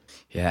with it.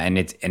 Yeah, and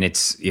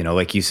it's you know,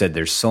 like you said,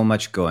 there's so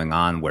much going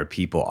on where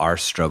people are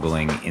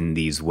struggling in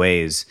these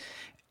ways,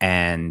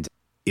 and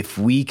if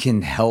we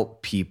can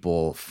help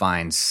people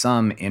find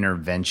some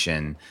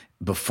intervention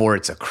before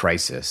it's a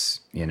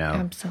crisis, you know,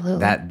 Absolutely.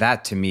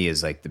 that to me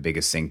is like the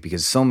biggest thing,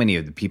 because so many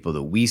of the people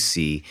that we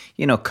see,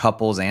 you know,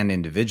 couples and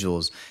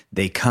individuals,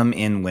 they come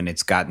in when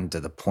it's gotten to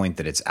the point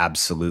that it's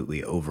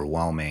absolutely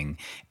overwhelming,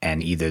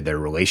 and either their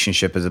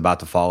relationship is about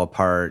to fall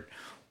apart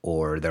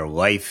or their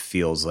life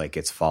feels like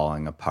it's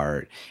falling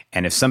apart.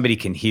 And if somebody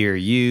can hear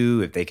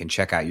you, if they can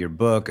check out your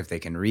book, if they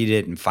can read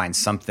it and find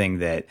something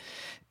that,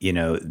 you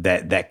know,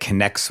 that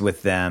connects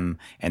with them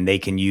and they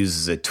can use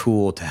as a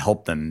tool to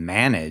help them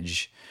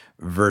manage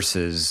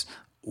versus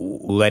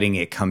letting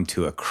it come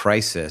to a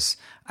crisis.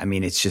 I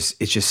mean, it's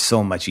just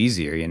so much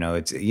easier, you know.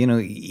 It's, you know,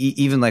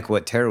 even like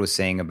what Tara was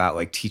saying about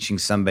like teaching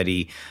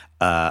somebody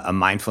a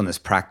mindfulness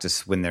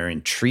practice when they're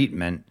in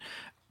treatment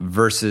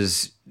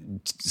versus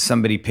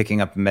somebody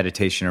picking up a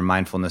meditation or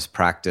mindfulness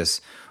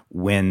practice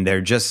when they're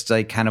just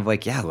like kind of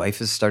like, yeah,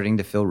 life is starting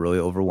to feel really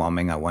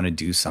overwhelming. I want to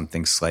do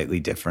something slightly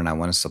different. I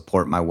want to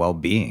support my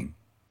well-being.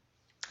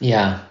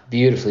 Yeah,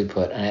 beautifully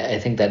put. And I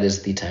think that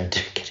is the time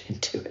to get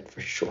into it for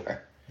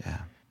sure. Yeah.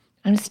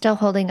 I'm still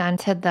holding on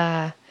to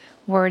the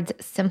words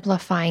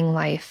simplifying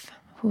life.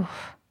 Whew.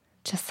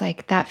 Just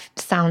like that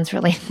sounds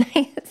really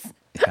nice.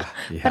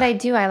 Yeah. But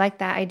I like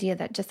that idea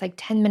that just like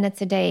 10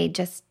 minutes a day,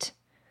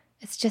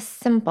 it's just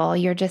simple.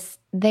 You're just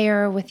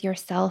there with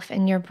yourself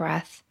and your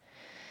breath,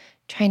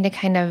 trying to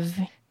kind of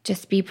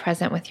just be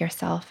present with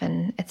yourself.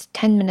 And it's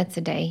 10 minutes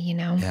a day, you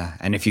know? Yeah.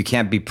 And if you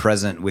can't be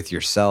present with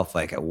yourself,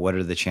 like what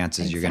are the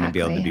chances you're going to be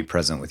able to be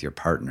present with your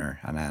partner?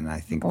 And I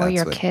think or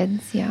your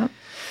kids. Yeah.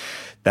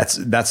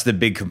 That's the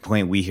big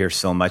complaint we hear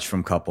so much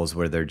from couples,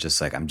 where they're just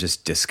like, I'm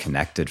just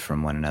disconnected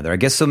from one another. I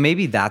guess so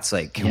maybe that's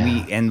like, can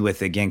we end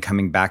with, again,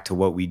 coming back to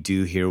what we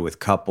do here with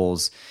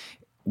couples,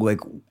 like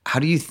how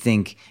do you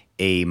think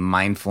a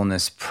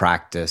mindfulness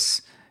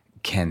practice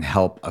can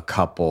help a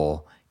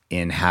couple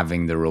in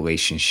having the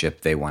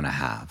relationship they want to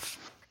have?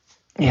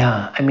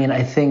 Yeah, I mean,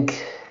 I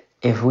think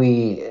if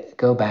we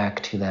go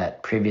back to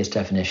that previous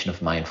definition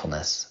of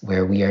mindfulness,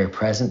 where we are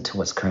present to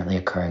what's currently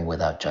occurring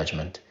without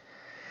judgment,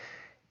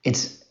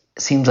 it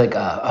seems like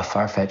a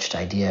far-fetched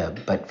idea,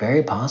 but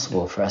very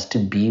possible for us to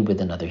be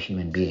with another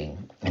human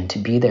being and to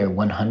be there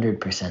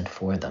 100%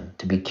 for them,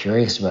 to be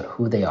curious about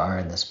who they are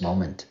in this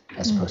moment,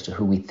 as opposed to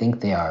who we think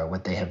they are,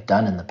 what they have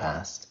done in the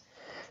past,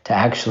 to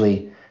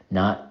actually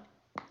not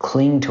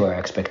cling to our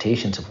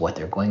expectations of what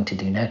they're going to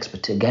do next,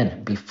 but to,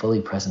 again, be fully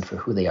present for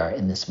who they are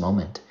in this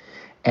moment.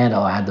 And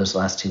I'll add those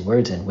last 2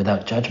 words in,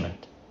 without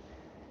judgment.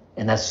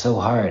 And that's so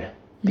hard,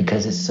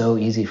 because it's so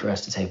easy for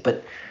us to say,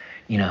 but,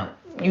 you know,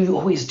 you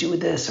always do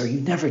this or you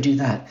never do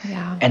that.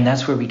 Yeah. And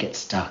that's where we get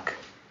stuck.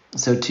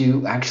 So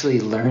to actually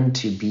learn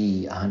to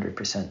be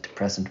 100%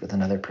 present with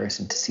another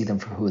person, to see them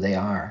for who they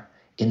are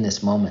in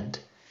this moment,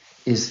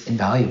 is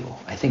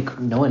invaluable. I think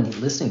no one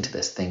listening to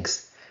this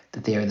thinks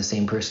that they are the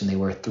same person they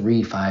were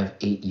 3, 5,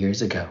 8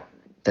 years ago,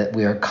 that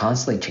we are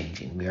constantly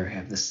changing. We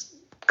have this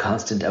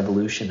constant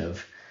evolution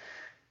of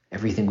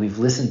everything we've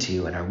listened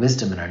to and our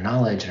wisdom and our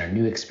knowledge and our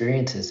new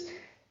experiences.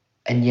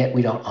 And yet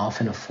we don't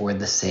often afford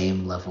the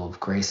same level of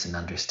grace and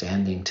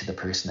understanding to the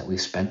person that we've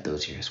spent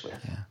those years with.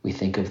 Yeah. We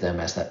think of them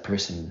as that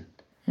person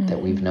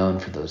that we've known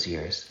for those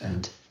years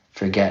and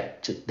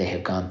forget they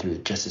have gone through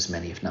just as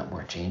many, if not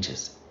more,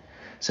 changes.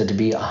 So to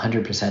be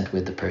 100%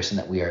 with the person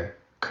that we are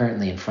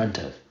currently in front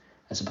of,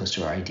 as opposed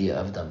to our idea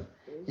of them,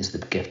 is the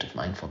gift of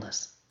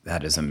mindfulness.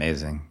 That is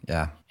amazing.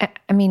 Yeah.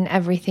 I mean,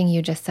 everything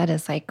you just said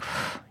is like,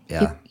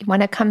 Yeah. You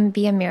want to come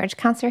be a marriage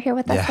counselor here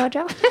with us,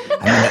 Lojo?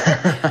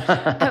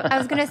 I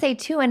was going to say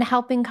too, and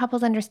helping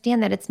couples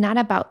understand that it's not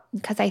about,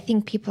 because I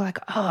think people are like,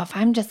 oh, if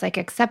I'm just like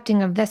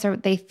accepting of this, or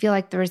they feel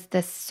like there's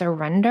this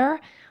surrender.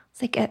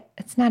 It's like,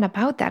 it's not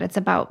about that. It's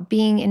about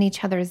being in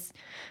each other's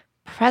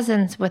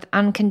presence with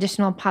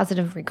unconditional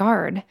positive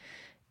regard.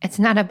 It's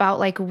not about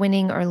like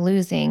winning or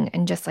losing,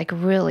 and just like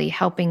really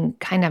helping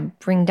kind of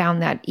bring down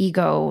that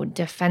ego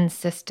defense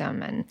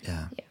system. And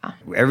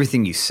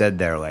everything you said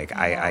there, like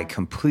I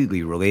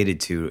completely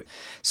related to.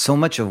 So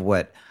much of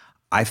what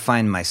I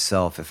find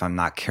myself, if I'm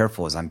not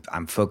careful, is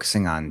I'm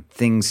focusing on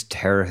things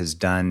Tara has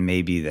done,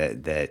 maybe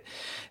that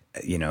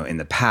in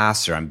the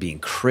past, or I'm being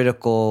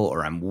critical,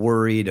 or I'm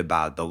worried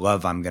about the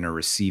love I'm going to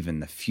receive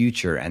in the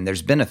future. And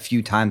there's been a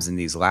few times in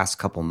these last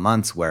couple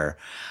months where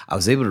I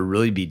was able to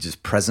really be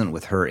just present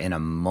with her in a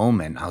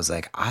moment. I was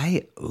like,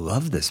 I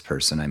love this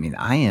person. I mean,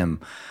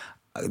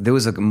 there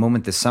was a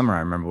moment this summer,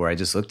 I remember, where I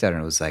just looked at her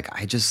and it was like,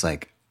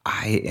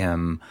 I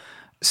am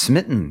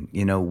smitten,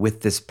 with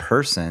this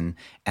person,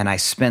 and I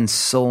spend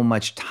so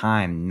much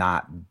time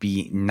not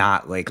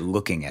like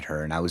looking at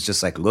her, and I was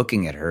just like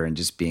looking at her and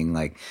just being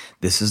like,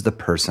 this is the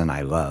person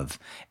I love.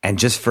 And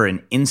just for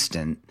an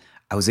instant,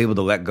 I was able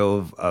to let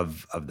go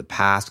of the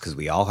past, because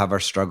we all have our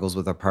struggles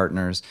with our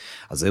partners.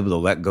 I was able to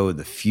let go of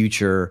the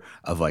future,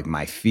 of like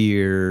my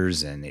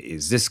fears, and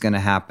is this going to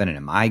happen, and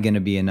am I going to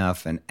be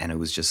enough? And it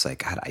was just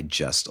like, God, I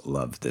just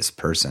love this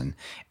person.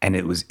 And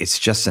it's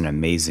just an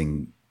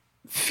amazing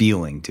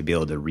feeling to be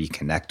able to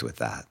reconnect with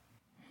that.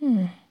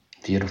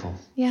 Beautiful.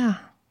 Yeah,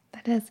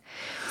 that is.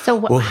 So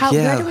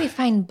where do we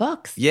find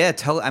books? Yeah,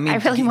 I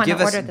really want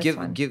to order this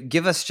one.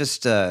 Give us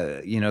just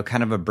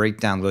kind of a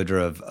breakdown,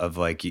 Lodra, of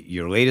like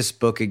your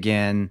latest book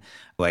again.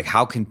 Like,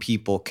 how can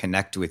people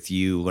connect with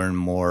you, learn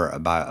more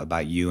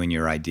about you and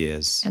your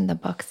ideas? And the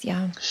books,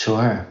 yeah.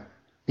 Sure.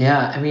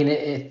 Yeah, I mean,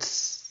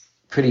 it's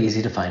pretty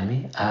easy to find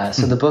me.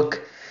 So the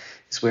book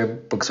is where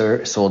books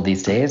are sold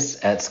these days.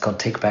 It's called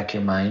Take Back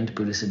Your Mind,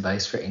 Buddhist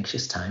Advice for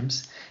Anxious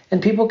Times.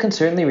 And people can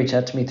certainly reach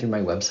out to me through my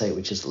website,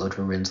 which is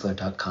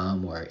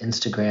lodrarinzler.com, or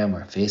Instagram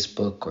or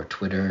Facebook or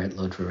Twitter at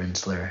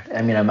lodrarinzler.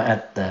 I mean, I'm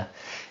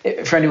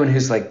for anyone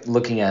who's like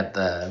looking at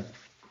their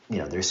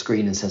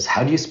screen and says,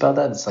 how do you spell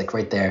that? It's like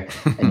right there.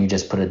 And you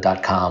just put a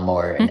 .com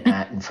or an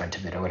 @ in front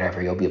of it or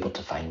whatever, you'll be able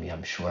to find me,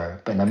 I'm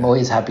sure. But I'm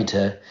always happy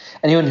to,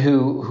 anyone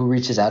who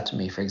reaches out to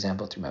me, for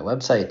example, through my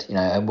website,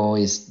 I'm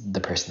always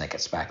the person that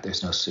gets back.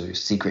 There's no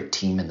secret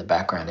team in the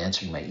background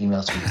answering my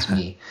emails when it's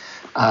me.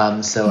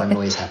 So I'm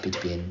always happy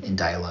to be in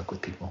dialogue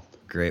with people.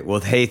 Great.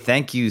 Well, hey,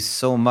 thank you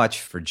so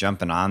much for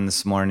jumping on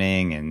this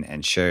morning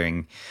and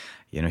sharing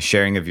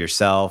of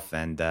yourself.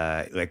 And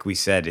like we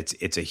said,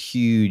 it's a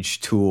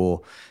huge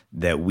tool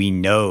that we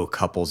know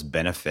couples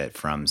benefit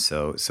from.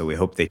 So we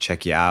hope they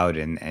check you out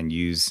and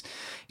use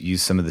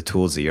some of the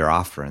tools that you're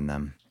offering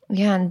them.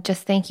 Yeah, and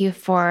just thank you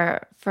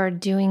for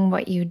doing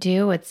what you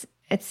do. It's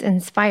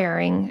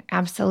inspiring,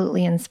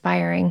 absolutely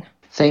inspiring.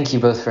 Thank you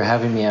both for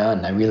having me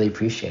on. I really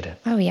appreciate it.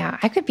 Oh yeah,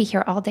 I could be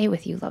here all day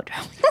with you, Lodra.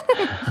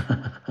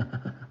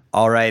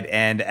 All right.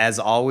 And as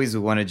always,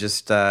 we want to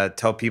just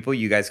tell people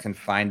you guys can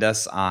find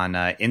us on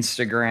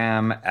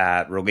Instagram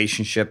at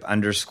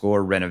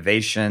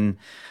relationship_renovation.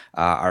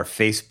 Our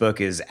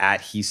Facebook is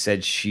at He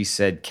Said, She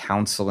Said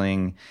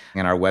Counseling,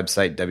 and our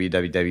website,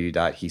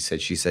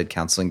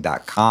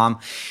 www.hesaidshessaidcounseling.com.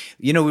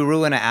 We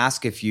really want to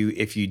ask if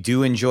you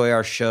do enjoy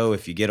our show,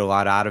 if you get a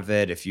lot out of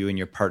it, if you and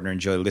your partner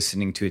enjoy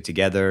listening to it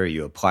together,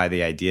 you apply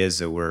the ideas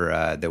that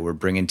we're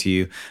bringing to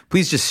you,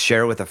 please just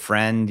share with a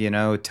friend,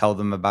 tell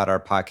them about our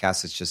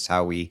podcast. It's just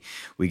how we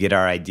get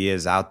our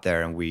ideas out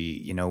there. And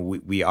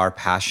we are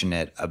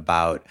passionate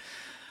about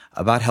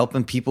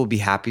helping people be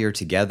happier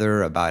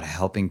together, about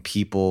helping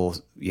people,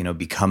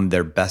 become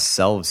their best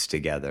selves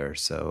together.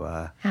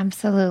 So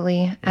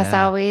absolutely. As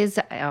always,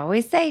 I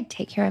always say,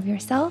 take care of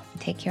yourself,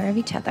 take care of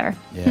each other.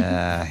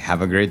 Yeah.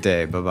 Have a great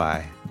day.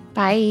 Bye-bye.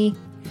 Bye.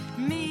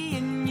 Me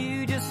and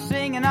you just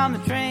singing on the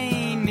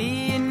train.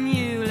 Me and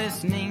you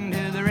listening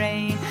to the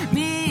rain.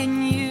 Me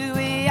and you,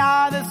 we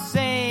are the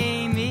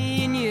same.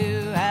 Me and you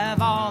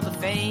have all the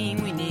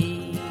fame we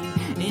need.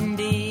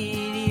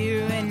 Indeed,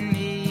 you and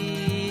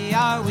me,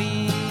 are we?